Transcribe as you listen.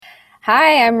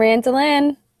Hi, I'm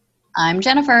Randalyn, I'm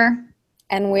Jennifer,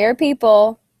 and we're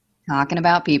people. talking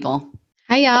about people.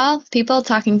 Hi, y'all. People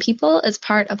Talking People is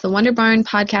part of the Wonder Barn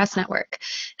Podcast Network.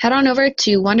 Head on over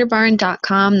to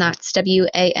wonderbarn.com. That's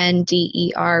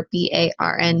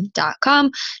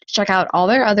WANDERBARN.com to check out all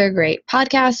their other great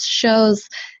podcast shows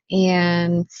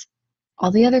and all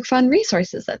the other fun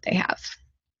resources that they have.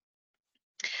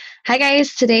 Hi,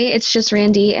 guys. Today it's just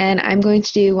Randy, and I'm going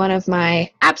to do one of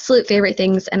my absolute favorite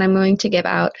things, and I'm going to give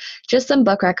out just some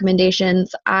book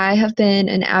recommendations. I have been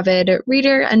an avid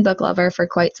reader and book lover for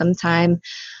quite some time.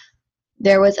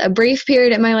 There was a brief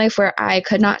period in my life where I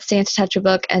could not stand to touch a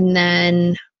book, and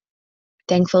then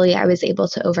thankfully I was able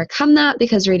to overcome that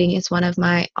because reading is one of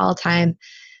my all-time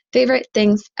favorite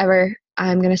things ever.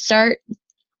 I'm going to start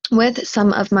with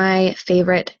some of my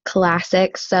favorite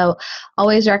classics. So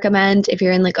always recommend, if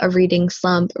you're in like a reading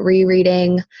slump,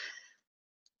 rereading,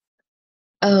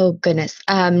 oh goodness,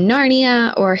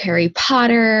 Narnia or Harry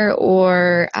Potter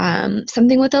or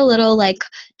something with a little like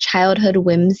childhood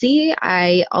whimsy.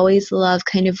 I always love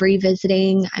kind of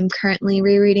revisiting. I'm currently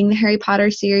rereading the Harry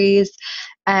Potter series,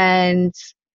 and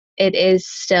it is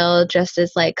still just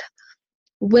as like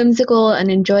whimsical and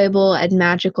enjoyable and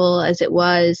magical as it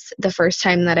was the first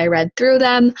time that I read through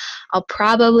them. I'll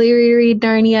probably reread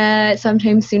Narnia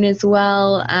sometime soon as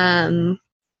well,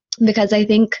 because I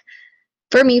think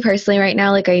for me personally right now,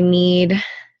 like I need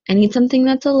something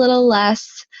that's a little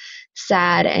less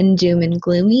sad and doom and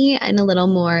gloomy and a little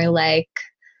more like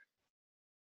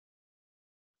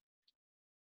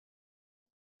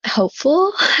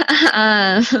hopeful.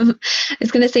 I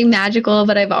was gonna say magical,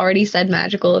 but I've already said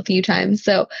magical a few times,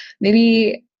 so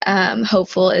maybe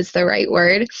hopeful is the right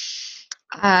word.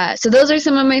 So those are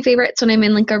some of my favorites when I'm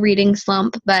in like a reading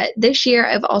slump. But this year,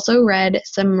 I've also read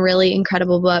some really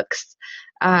incredible books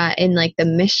in like the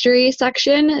mystery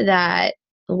section that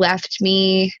left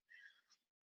me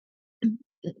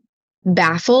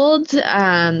baffled.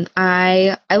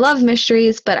 I love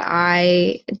mysteries, but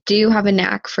I do have a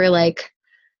knack for like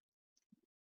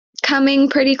coming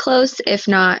pretty close, if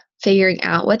not figuring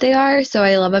out what they are. So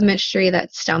I love a mystery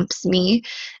that stumps me.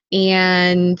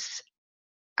 And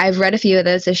I've read a few of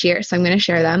those this year, so I'm going to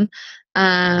share them.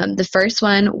 The first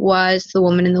one was The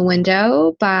Woman in the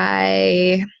Window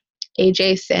by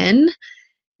AJ Finn.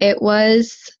 It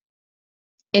was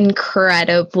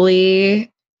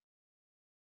incredibly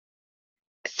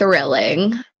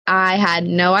thrilling. I had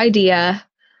no idea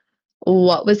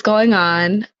what was going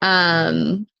on.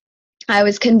 I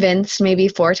was convinced maybe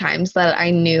 4 times that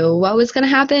I knew what was going to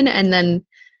happen, and then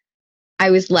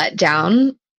I was let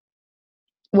down.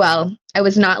 Well, I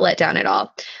was not let down at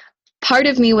all. Part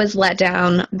of me was let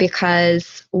down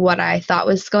because what I thought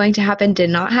was going to happen did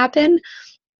not happen.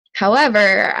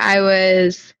 However, I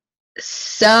was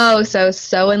so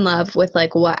in love with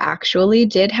like what actually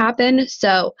did happen.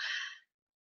 So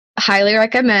highly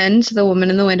recommend The Woman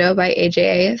in the Window by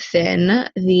AJ Finn.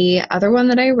 The other one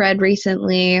that I read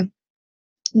recently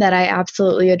that I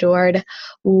absolutely adored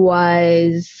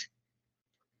was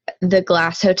The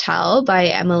Glass Hotel by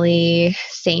Emily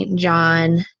St.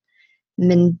 John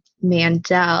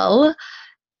Mandel.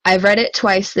 I've read it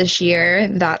twice this year.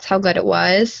 That's how good it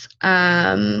was.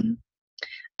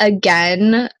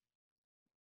 Again,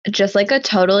 just like a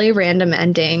totally random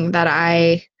ending that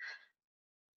I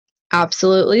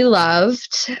absolutely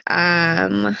loved.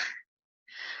 I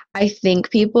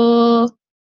think people,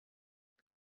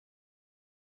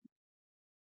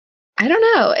 I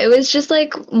don't know. It was just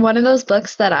like one of those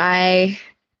books that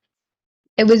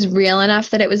it was real enough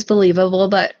that it was believable,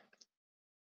 but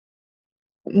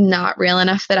not real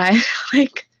enough that I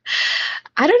like,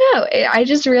 I don't know. I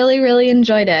just really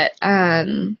enjoyed it.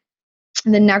 The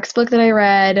next book that I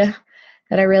read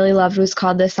that I really loved was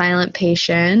called The Silent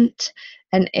Patient,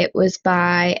 and it was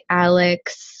by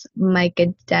Alex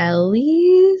Michaelis.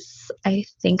 I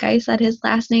think I said his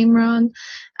last name wrong.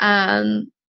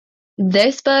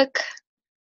 This book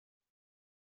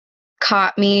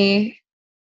caught me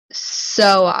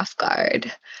so off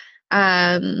guard.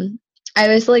 I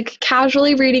was like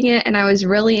casually reading it and I was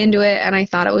really into it and I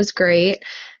thought it was great.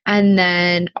 And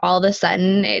then all of a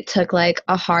sudden it took like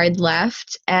a hard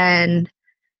left and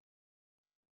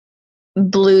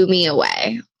blew me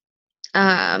away.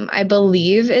 I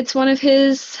believe it's one of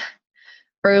his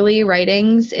early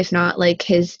writings, if not like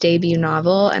his debut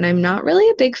novel. And I'm not really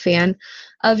a big fan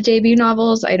of debut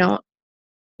novels. I don't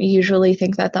usually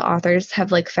think that the authors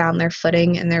have like found their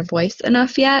footing and their voice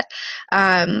enough yet.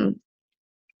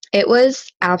 It was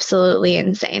absolutely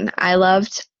insane. I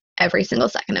loved every single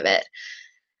second of it.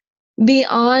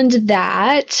 Beyond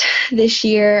that, this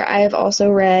year I've also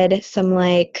read some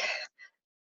like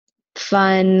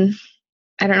fun.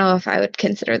 I don't know if I would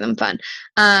consider them fun.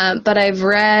 But I've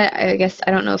read, I guess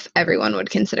I don't know if everyone would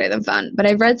consider them fun, but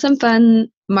I've read some fun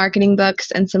marketing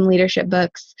books and some leadership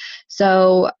books.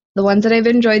 So the ones that I've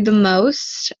enjoyed the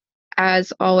most,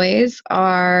 as always,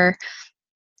 are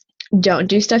Don't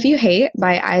Do Stuff You Hate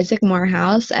by Isaac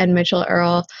Morehouse and Mitchell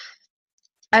Earl.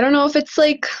 I don't know if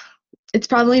it's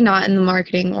probably not in the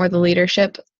marketing or the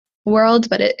leadership world,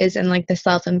 but it is in like the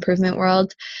self-improvement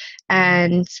world.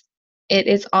 And it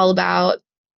is all about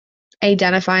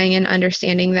identifying and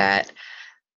understanding that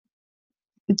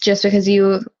just because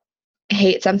you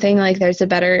hate something, like there's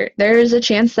a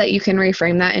chance that you can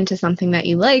reframe that into something that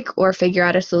you like or figure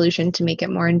out a solution to make it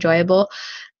more enjoyable.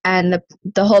 And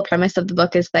the whole premise of the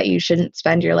book is that you shouldn't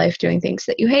spend your life doing things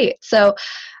that you hate. So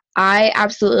I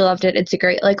absolutely loved it. It's a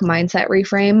great like mindset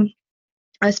reframe,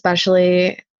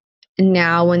 especially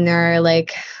now when there are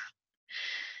like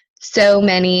so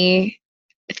many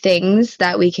things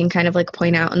that we can kind of like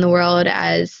point out in the world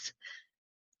as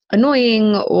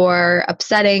annoying or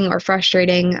upsetting or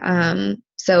frustrating.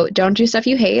 So Don't Do Stuff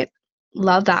You Hate.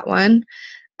 Love that one.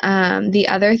 The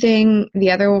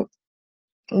other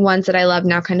ones that I love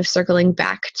now, kind of circling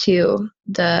back to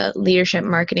the leadership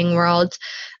marketing world.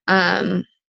 I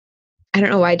don't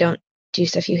know why Don't Do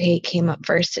Stuff You Hate came up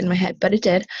first in my head, but it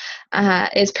did.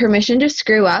 Is Permission to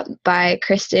Screw Up by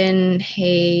Kristen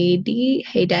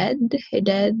Hayded.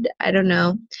 I don't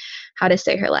know how to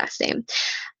say her last name.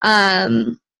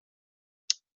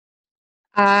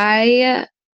 I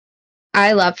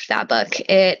loved that book.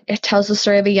 It tells the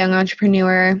story of a young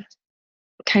entrepreneur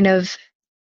kind of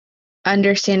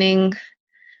understanding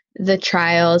the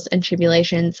trials and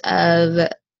tribulations of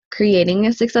creating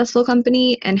a successful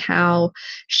company and how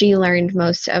she learned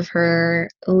most of her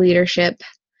leadership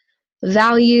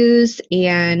values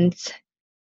and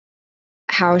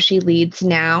how she leads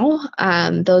now.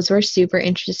 Those were super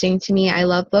interesting to me. I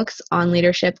love books on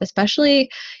leadership,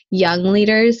 especially young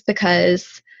leaders,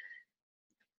 because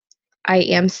I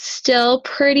am still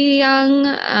pretty young.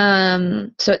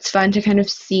 So it's fun to kind of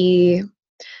see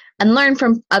and learn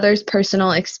from others'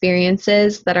 personal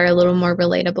experiences that are a little more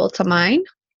relatable to mine.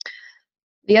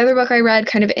 The other book I read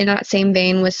kind of in that same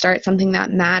vein was Start Something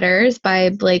That Matters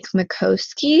by Blake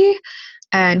Mycoskie.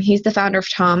 And he's the founder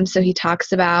of Toms, so he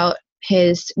talks about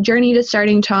his journey to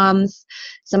starting Toms,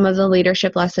 some of the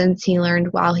leadership lessons he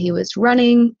learned while he was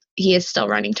running. He is still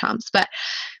running Toms, but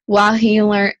while he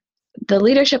learned the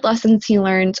leadership lessons he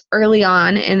learned early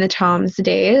on in the Toms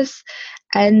days.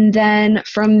 And then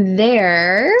from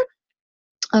there,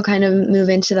 I'll kind of move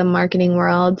into the marketing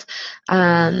world.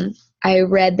 I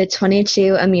read The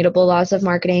 22 Immutable Laws of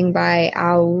Marketing by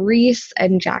Al Ries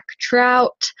and Jack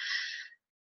Trout.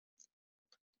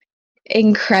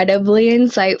 Incredibly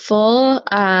insightful.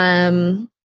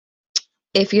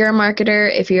 If you're a marketer,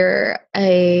 if you're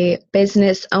a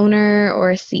business owner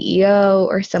or a CEO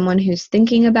or someone who's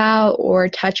thinking about or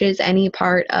touches any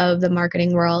part of the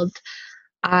marketing world,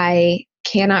 I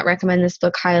cannot recommend this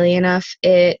book highly enough.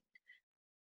 It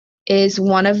is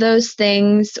one of those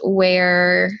things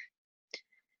where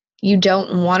you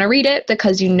don't want to read it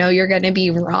because you know you're going to be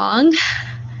wrong.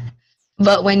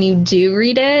 But when you do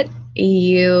read it,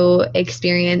 you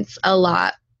experience a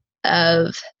lot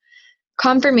of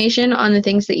confirmation on the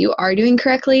things that you are doing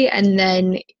correctly, and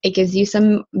then it gives you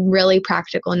some really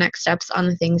practical next steps on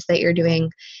the things that you're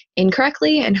doing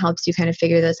incorrectly and helps you kind of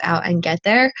figure those out and get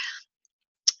there.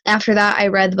 After that, I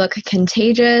read the book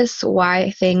Contagious: Why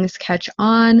Things Catch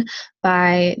On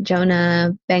by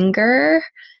Jonah Benger,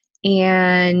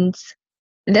 and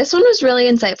this one was really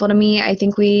insightful to me. I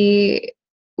think we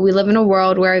live in a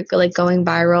world where like going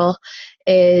viral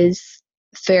is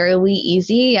fairly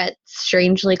easy yet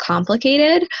strangely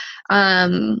complicated.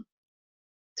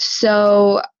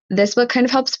 So this book kind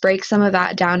of helps break some of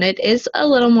that down. It is a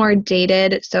little more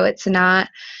dated, so it's not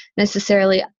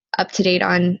necessarily up to date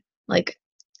on like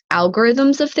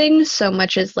algorithms of things so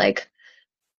much as like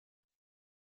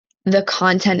the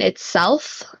content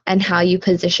itself and how you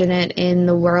position it in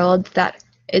the world. That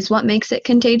is what makes it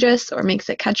contagious or makes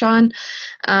it catch on.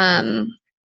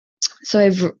 So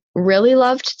I've really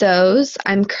loved those.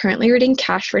 I'm currently reading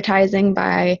Cashvertising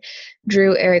by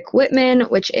Drew Eric Whitman,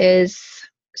 which is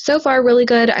so far really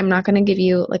good. I'm not going to give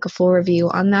you like a full review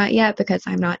on that yet because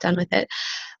I'm not done with it.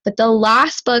 But the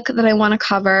last book that I want to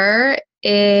cover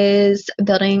is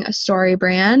Building a Story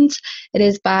Brand. It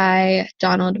is by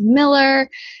Donald Miller,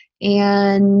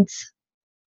 and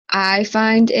I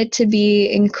find it to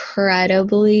be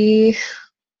incredibly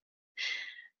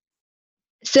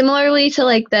similarly to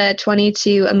like the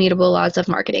 22 Immutable Laws of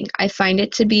Marketing. I find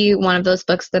it to be one of those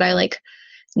books that I like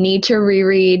need to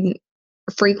reread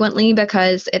frequently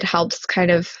because it helps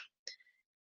kind of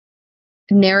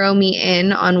narrow me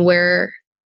in on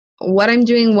what I'm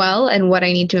doing well and what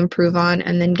I need to improve on,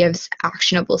 and then gives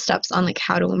actionable steps on like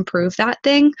how to improve that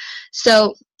thing.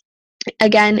 So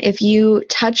again, if you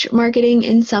touch marketing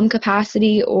in some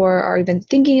capacity or are even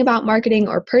thinking about marketing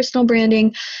or personal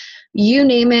branding, you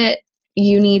name it,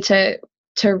 you need to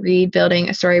read Building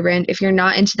a Story Brand. If you're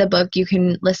not into the book, you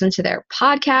can listen to their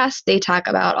podcast. They talk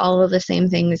about all of the same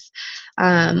things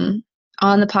on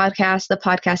the podcast. The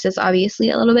podcast is obviously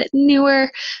a little bit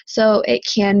newer, so it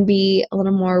can be a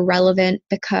little more relevant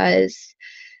because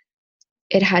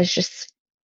it has just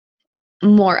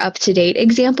more up-to-date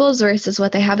examples versus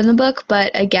what they have in the book.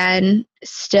 But again,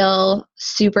 still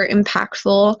super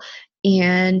impactful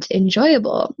and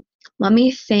enjoyable. Let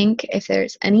me think if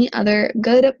there's any other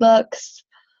good books.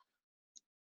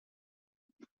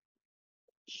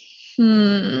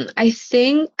 I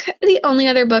think the only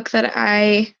other book that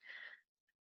I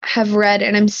have read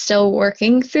and I'm still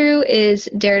working through is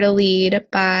Dare to Lead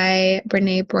by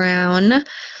Brené Brown.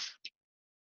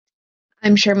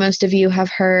 I'm sure most of you have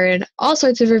heard all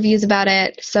sorts of reviews about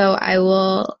it, so I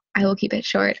will keep it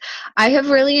short. I have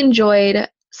really enjoyed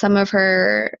some of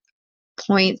her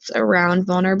points around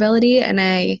vulnerability, and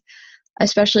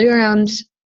especially around,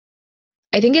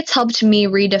 I think it's helped me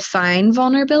redefine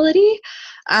vulnerability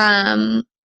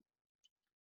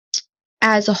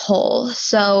as a whole.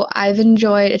 So I've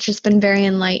enjoyed, it's just been very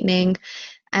enlightening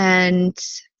and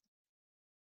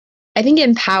I think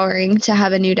empowering to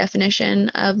have a new definition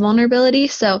of vulnerability.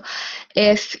 So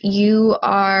if you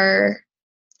are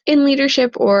in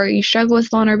leadership or you struggle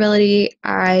with vulnerability,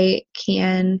 I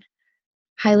can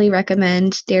highly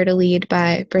recommend Dare to Lead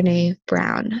by Brené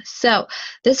Brown. So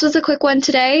this was a quick one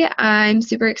today. I'm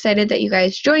super excited that you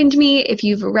guys joined me. If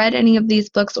you've read any of these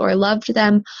books or loved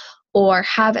them, or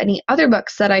have any other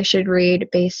books that I should read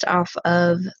based off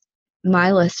of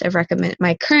my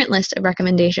current list of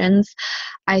recommendations,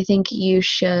 I think you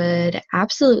should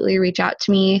absolutely reach out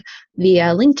to me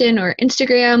via LinkedIn or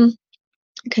Instagram.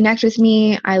 Connect with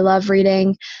me. I love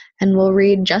reading and will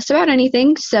read just about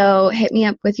anything. So hit me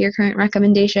up with your current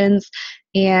recommendations.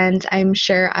 And I'm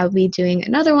sure I'll be doing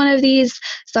another one of these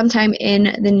sometime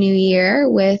in the new year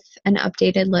with an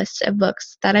updated list of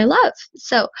books that I love.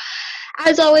 So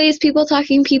as always, People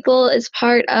Talking People is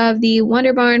part of the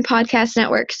Wonder Barn Podcast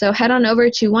Network. So head on over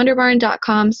to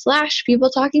wonderbarn.com/People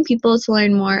Talking People to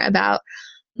learn more about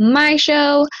my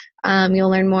show. You'll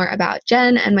learn more about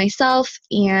Jen and myself,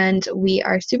 and we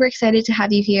are super excited to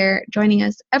have you here joining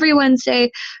us every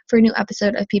Wednesday for a new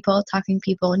episode of People Talking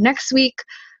People. Next week,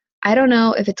 I don't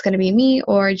know if it's going to be me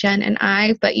or Jen and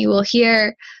I, but you will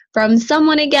hear from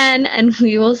someone again, and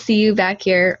we will see you back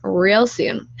here real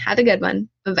soon. Have a good one.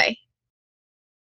 Bye-bye.